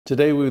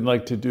Today we would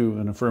like to do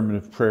an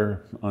affirmative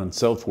prayer on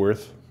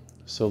self-worth.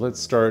 So let's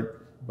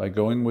start by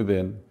going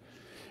within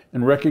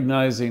and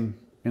recognizing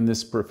in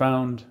this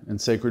profound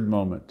and sacred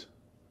moment.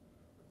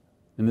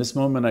 In this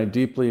moment, I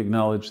deeply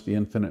acknowledge the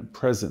infinite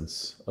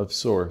presence of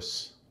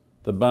Source,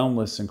 the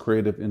boundless and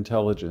creative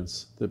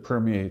intelligence that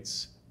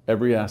permeates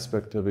every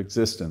aspect of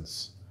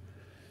existence.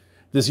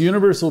 This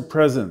universal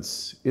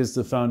presence is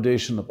the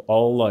foundation of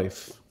all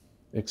life,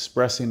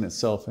 expressing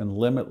itself in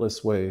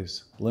limitless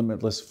ways,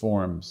 limitless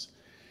forms.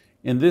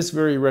 In this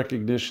very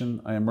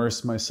recognition, I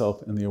immerse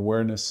myself in the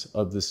awareness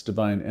of this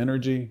divine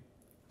energy,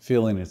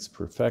 feeling its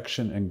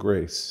perfection and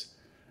grace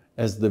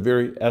as the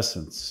very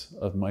essence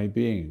of my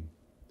being.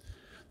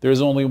 There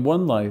is only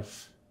one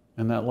life,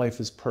 and that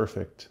life is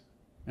perfect,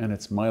 and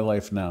it's my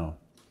life now.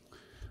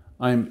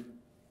 I'm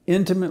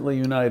intimately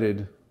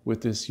united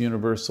with this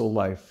universal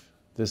life,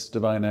 this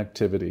divine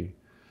activity.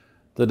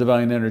 The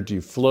divine energy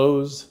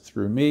flows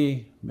through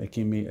me,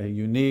 making me a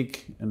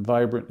unique and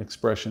vibrant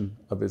expression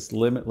of its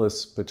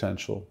limitless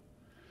potential.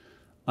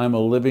 I'm a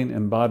living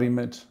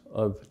embodiment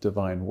of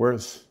divine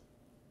worth,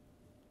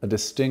 a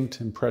distinct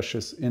and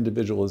precious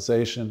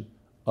individualization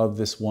of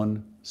this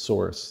one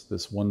source,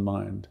 this one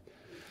mind.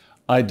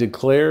 I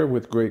declare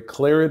with great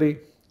clarity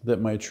that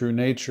my true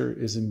nature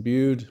is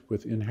imbued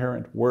with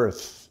inherent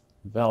worth,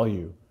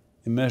 value,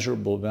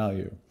 immeasurable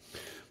value.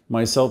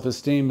 My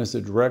self-esteem is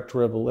a direct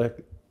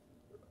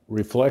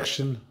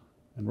reflection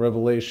and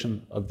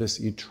revelation of this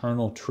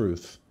eternal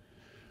truth.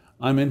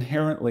 I'm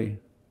inherently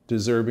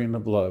deserving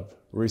of love,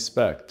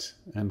 respect,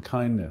 and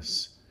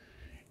kindness.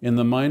 In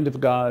the mind of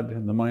God,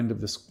 in the mind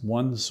of this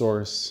one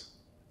source,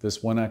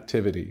 this one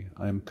activity,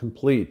 I am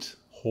complete,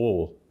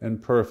 whole, and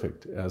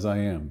perfect as I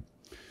am.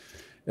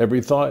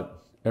 Every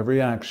thought, every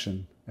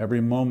action,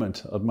 every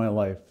moment of my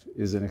life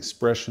is an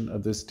expression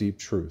of this deep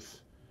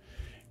truth.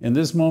 In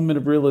this moment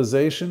of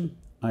realization,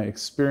 I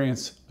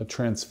experience a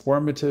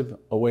transformative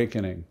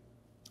awakening.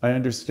 I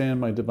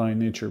understand my divine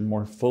nature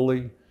more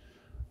fully.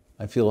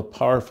 I feel a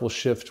powerful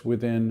shift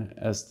within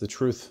as the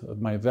truth of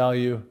my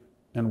value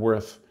and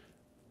worth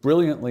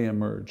brilliantly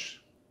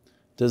emerge,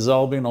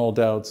 dissolving all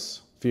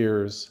doubts,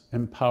 fears,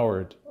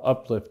 empowered,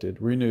 uplifted,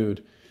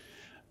 renewed.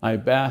 I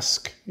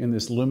bask in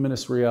this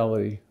luminous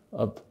reality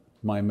of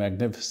my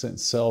magnificent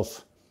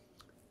self,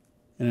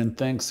 and in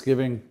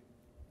thanksgiving,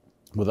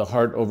 with a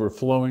heart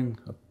overflowing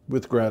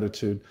with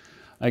gratitude,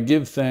 I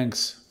give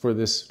thanks for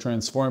this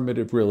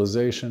transformative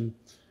realization.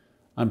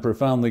 I'm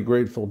profoundly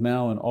grateful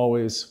now and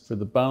always for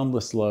the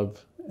boundless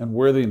love and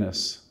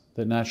worthiness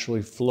that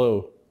naturally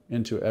flow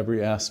into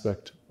every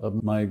aspect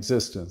of my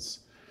existence.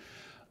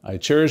 I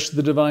cherish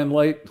the divine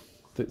light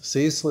that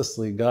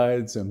ceaselessly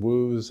guides and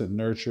woos and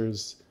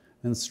nurtures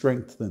and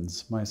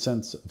strengthens my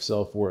sense of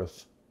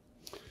self-worth.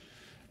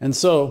 And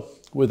so,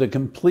 with a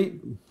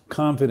complete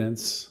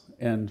confidence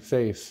and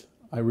faith,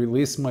 I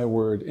release my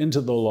word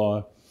into the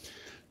law,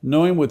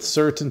 knowing with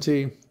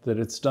certainty that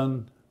it's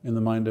done in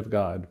the mind of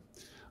God.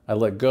 I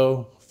let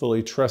go,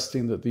 fully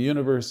trusting that the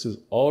universe is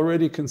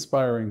already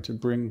conspiring to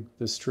bring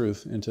this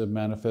truth into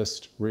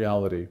manifest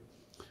reality.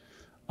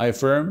 I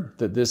affirm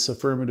that this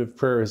affirmative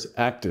prayer is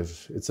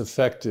active, it's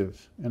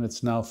effective, and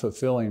it's now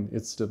fulfilling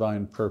its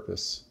divine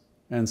purpose.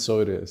 And so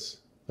it is.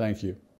 Thank you.